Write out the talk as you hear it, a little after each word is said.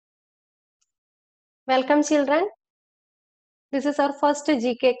Welcome children. This is our first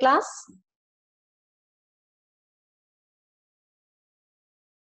GK class.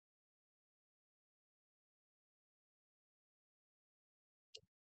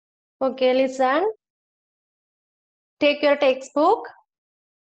 Okay, listen. Take your textbook.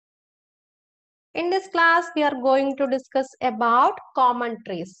 In this class, we are going to discuss about common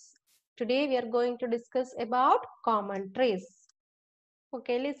trees. Today, we are going to discuss about common trees.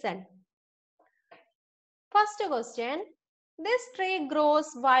 Okay, listen. First question. This tree grows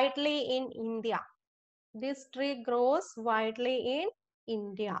widely in India. This tree grows widely in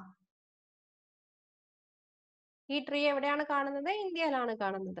India. ഈ tree എവിടെയാണ് കാണുന്നത്? ഇന്ത്യയിലാണ്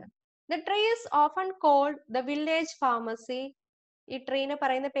കാണുന്നത്. The tree is often called the village pharmacy. ഈ ട്രീനെ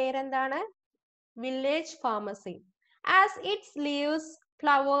പറയുന്ന പേരെന്താണ്? Village pharmacy. As its leaves,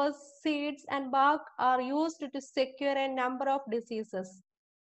 flowers, seeds and bark are used to secure a number of diseases.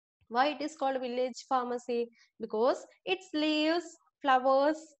 Why it is called village pharmacy? Because its leaves,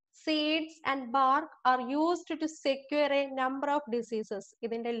 flowers, seeds and bark are used to secure a number of diseases.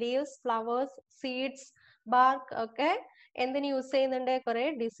 ഇതിന്റെ leaves, flowers, seeds, bark ഒക്കെ എന്തിനു use ചെയ്യുന്നുണ്ട്? കുറെ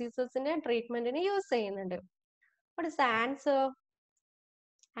ഡിസീസസിന് ട്രീറ്റ്മെന്റിന് use ചെയ്യുന്നുണ്ട്. What is the answer?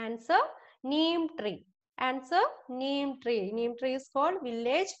 Answer, neem tree. Answer, neem tree. Neem tree is called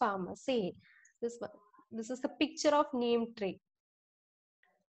village pharmacy. This is the picture of neem tree.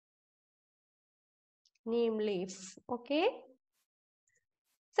 Neem leaves. Okay.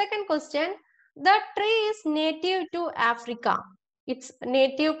 Second question. The tree is native to Africa. Its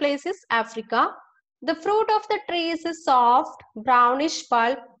native place is Africa. The fruit of the tree is a soft, brownish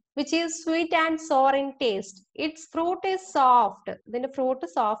pulp, which is sweet and sour in taste. Its fruit is soft. Then the fruit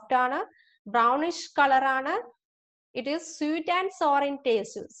is soft, brownish color. It is sweet and sour in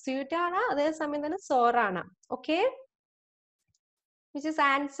taste. Sweet ആണ് അതേ സമയം തന്നെ sour ആണ്. Okay. Which is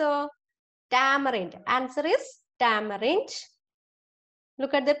answer? Tamarind. Answer is tamarind.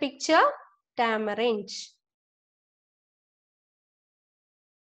 Look at the picture. Tamarind.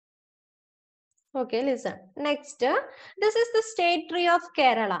 Okay, listen. Next, this is the state tree of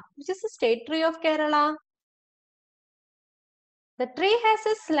Kerala. Which is the state tree of Kerala? The tree has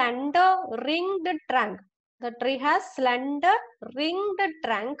a slender ringed trunk. The tree has slender ringed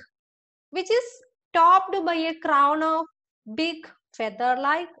trunk, which is topped by a crown of big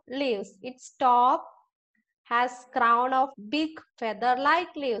feather-like leaves. Its top has crown of big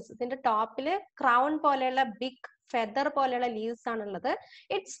feather-like leaves. ഇതിന്റെ ടോപ്പില് crown പോലെയുള്ള big feather പോലെയുള്ള leaves ആണുള്ളത്.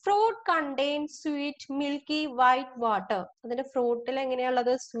 Its fruit contains sweet, milky, white water. അതിന്റെ ഫ്രൂട്ടിൽ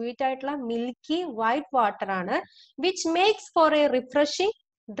എങ്ങനെയുള്ളത്? Sweet ആയിട്ടുള്ള milky, white water ആണ്. Which makes for a refreshing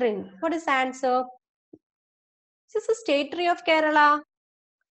drink. What is answer? This is the state tree of Kerala.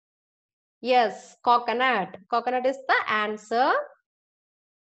 Yes, coconut. Coconut is the answer.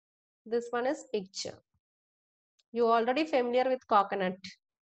 This one is picture. You already familiar with coconut.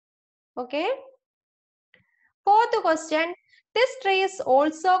 Okay. Fourth question. This tree is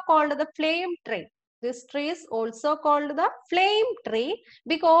also called the flame tree. This tree is also called the flame tree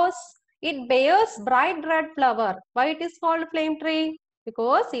because it bears bright red flower. Why it is called flame tree?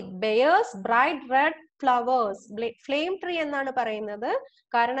 Because it bears bright red flowers. Flame tree എന്നാണ് പറയുന്നത്.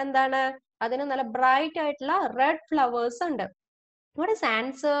 കാരണം എന്താണ്? അതിന് നല്ല bright ആയിട്ടുള്ള red flowers ഉണ്ട്. What is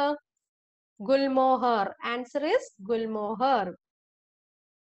answer? Gulmohar. Answer is Gulmohar.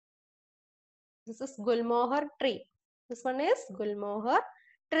 This is Gulmohar tree. This one is Gulmohar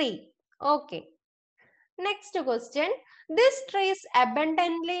tree. Okay. Next question. This tree is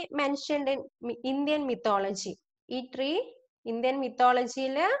abundantly mentioned in Indian mythology. This tree Indian mythology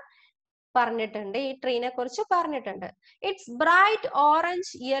il പറഞ്ഞിട്ടുണ്ട്. ഈ ട്രീനെ കുറിച്ച് പറഞ്ഞിട്ടുണ്ട്. Its bright orange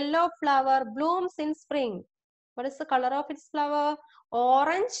yellow flower blooms in spring. What is the color of its flower?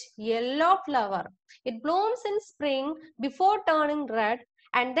 Orange yellow flower. It blooms in spring before turning red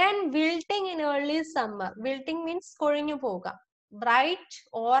and then wilting in early summer. Wilting means കൊഴിഞ്ഞു പോകുക. Bright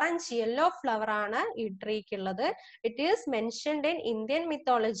orange yellow flower ആണ് ഈ ട്രീക്കുള്ളത്. It is mentioned in Indian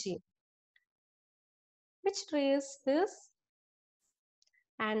mythology. Which tree is this?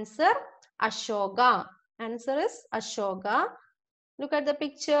 Answer, Ashoka. Answer is Ashoka. Look at the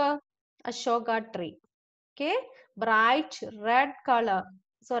picture. Ashoka tree. Okay. Bright red color.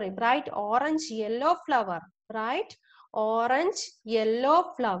 Sorry, bright orange yellow flower. Bright orange yellow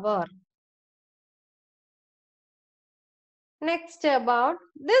flower. Next about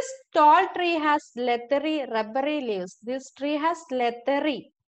this tall tree has leathery rubbery leaves. This tree has leathery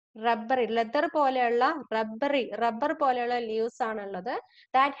rubbery leather പോലെയുള്ള rubber പോലെയുള്ള leaves ആണുള്ളത്.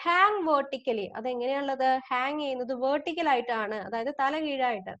 That hang vertically. അത് എങ്ങനെയുള്ളത്? Hang ചെയ്യുന്നത് vertical ആയിട്ടാണ്. അതായത് തല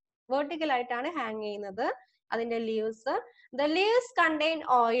കീഴായിട്ട് vertical ആയിട്ടാണ് hang ചെയ്യുന്നത്. Adinte leaves. The leaves contain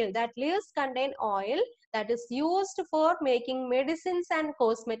oil. That leaves contain oil that is used for making medicines and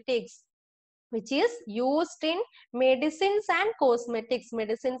cosmetics. Which is used in medicines and cosmetics.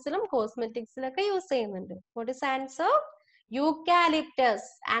 Medicines and cosmetics use ചെയ്യുന്നുണ്ട്. What is answer? Eucalyptus.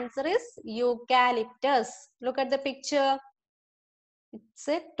 Answer is eucalyptus. Look at the picture. It's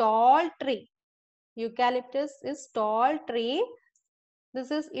a tall tree. Eucalyptus is tall tree. This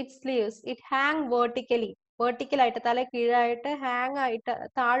is its leaves. It hang vertically. Vertical ആയിട്ട് തല കീഴായിട്ട് hang ആയിട്ട്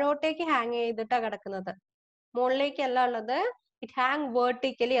താഴോട്ടേക്ക് hang ചെയ്തിട്ടാണ് കിടക്കുന്നത്. മുകളിലേക്കല്ല ഉള്ളത്. It hang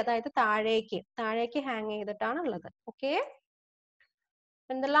vertically, അതായത് താഴേക്ക് hang ചെയ്തിട്ടാണ് ഉള്ളത്. Okay.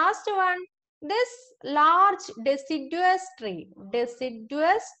 And the last one, this large deciduous tree.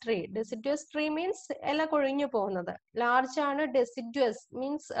 Deciduous tree means ഇല കൊഴിഞ്ഞു പോകുന്നത്. Large ആണ്, deciduous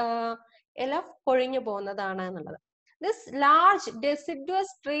means ഇല കൊഴിഞ്ഞു പോകുന്നതാണ് എന്നുള്ളത്. This large deciduous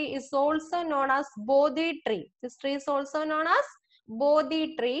tree is also known as Bodhi tree. This tree is also known as Bodhi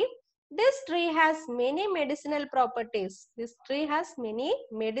tree. This tree has many medicinal properties. This tree has many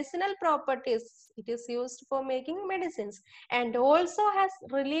medicinal properties. It is used for making medicines and also has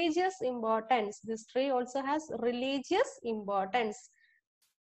religious importance. This tree also has religious importance.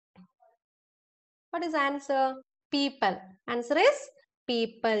 What is answer? People. Answer is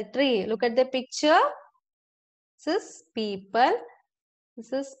people tree. Look at the picture. This is people.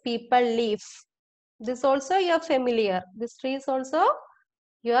 This is people leaf. This also you are familiar. This tree is also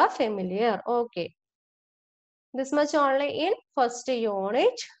you are familiar. Okay. This much only in first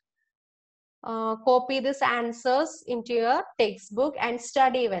unit. Copy these answers into your textbook and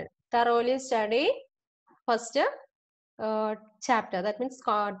study well. Thoroughly study first chapter. That means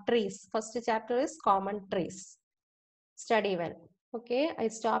trees. First chapter is common trees. Study well. Okay, I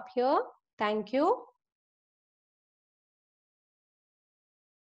stop here. Thank you.